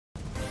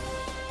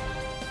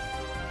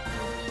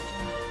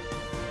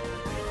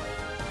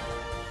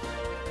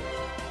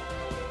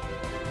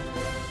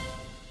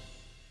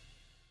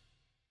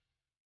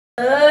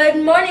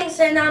morning,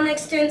 St. Dominic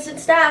students and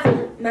staff.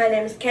 My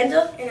name is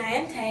Kendall. And I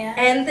am Taya.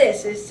 And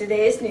this is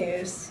today's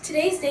news.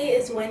 Today's date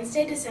is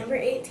Wednesday, December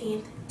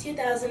 18th,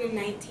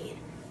 2019.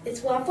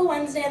 It's Waffle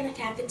Wednesday in the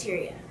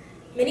cafeteria.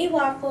 Mini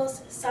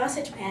waffles,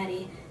 sausage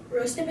patty,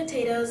 roasted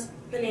potatoes,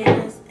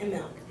 bananas, and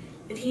milk.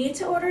 If you need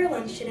to order a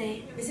lunch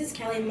today, Mrs.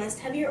 Kelly must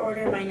have your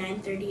order by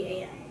 9:30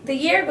 a.m. The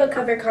yearbook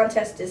cover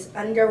contest is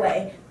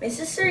underway.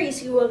 Mrs.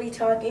 Cerisi will be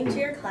talking to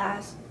your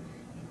class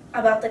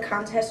about the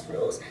contest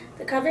rules.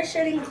 The cover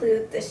should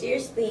include this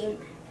year's theme,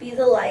 Be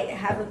the Light,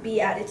 Have a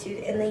Be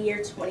Attitude in the year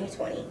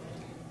 2020.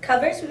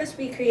 Covers must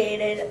be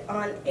created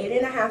on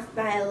 8.5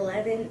 by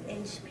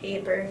 11-inch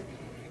paper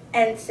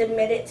and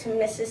submitted to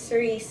Mrs.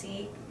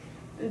 Cerisi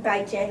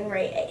by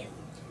January 8th.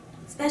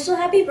 Special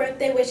happy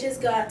birthday wishes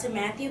go out to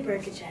Matthew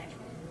Burkacek.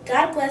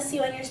 God bless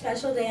you on your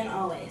special day and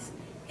always.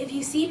 If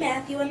you see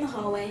Matthew in the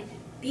hallway,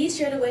 be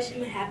sure to wish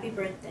him a happy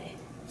birthday.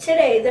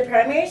 Today, the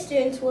primary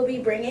students will be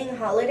bringing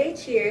holiday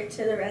cheer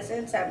to the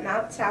residents at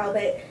Mount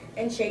Talbot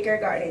and Shaker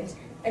Gardens.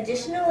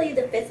 Additionally,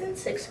 the 5th and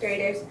 6th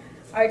graders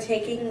are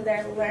taking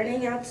their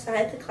learning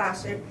outside the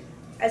classroom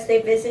as they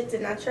visit the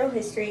Natural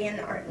History and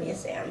Art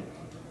Museum.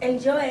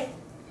 Enjoy!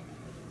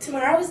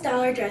 Tomorrow is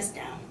Dollar Dress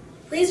Down.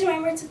 Please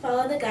remember to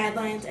follow the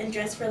guidelines and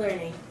dress for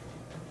learning.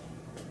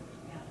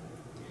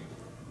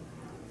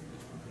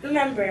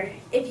 Remember,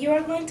 if you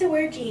are going to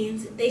wear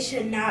jeans, they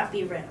should not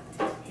be ripped.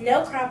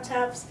 No crop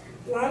tops.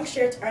 Long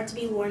shirts are to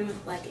be worn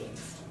with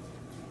leggings.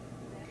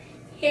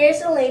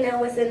 Here's Elena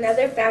with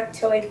another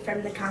factoid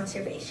from the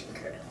conservation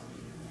crew.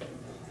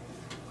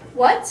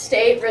 What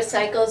state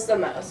recycles the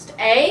most?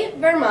 A,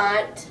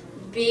 Vermont,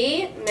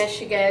 B,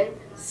 Michigan,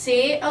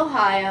 C,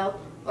 Ohio,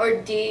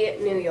 or D,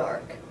 New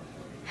York?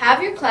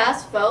 Have your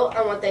class vote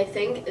on what they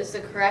think is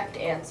the correct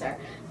answer.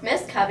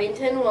 Miss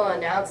Covington will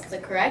announce the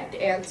correct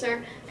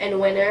answer and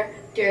winner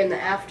during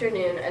the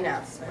afternoon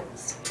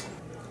announcements.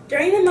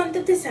 During the month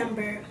of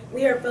December,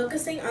 we are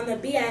focusing on the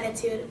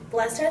Beatitude,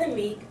 Blessed are the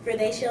meek, for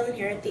they shall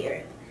inherit the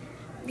earth.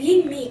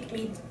 Being meek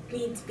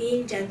means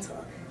being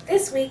gentle.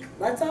 This week,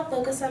 let's all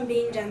focus on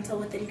being gentle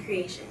within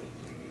creation.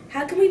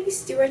 How can we be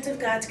stewards of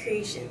God's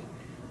creation?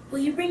 Will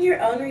you bring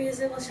your own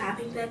reusable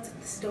shopping bags to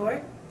the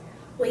store?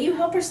 Will you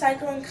help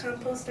recycle and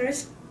compost our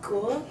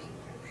school?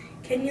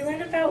 Can you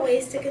learn about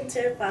ways to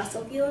conserve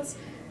fossil fuels?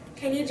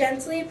 Can you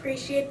gently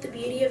appreciate the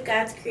beauty of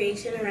God's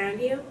creation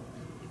around you?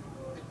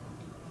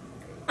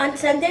 On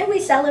Sunday,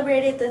 we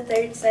celebrated the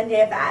third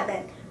Sunday of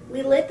Advent.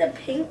 We lit the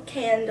pink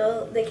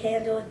candle, the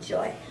candle of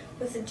joy.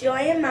 With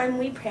joy in mind,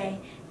 we pray,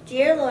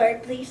 Dear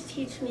Lord, please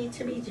teach me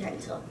to be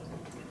gentle.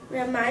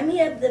 Remind me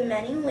of the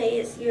many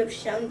ways you have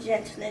shown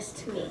gentleness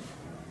to me.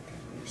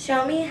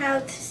 Show me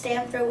how to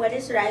stand for what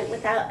is right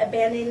without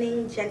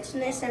abandoning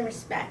gentleness and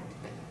respect.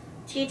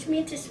 Teach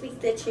me to speak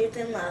the truth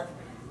in love.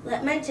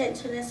 Let my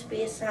gentleness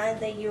be a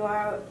sign that you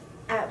are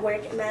at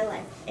work in my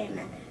life.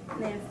 Amen.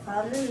 In the name of the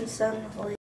Father, and the Son, and the Holy Spirit.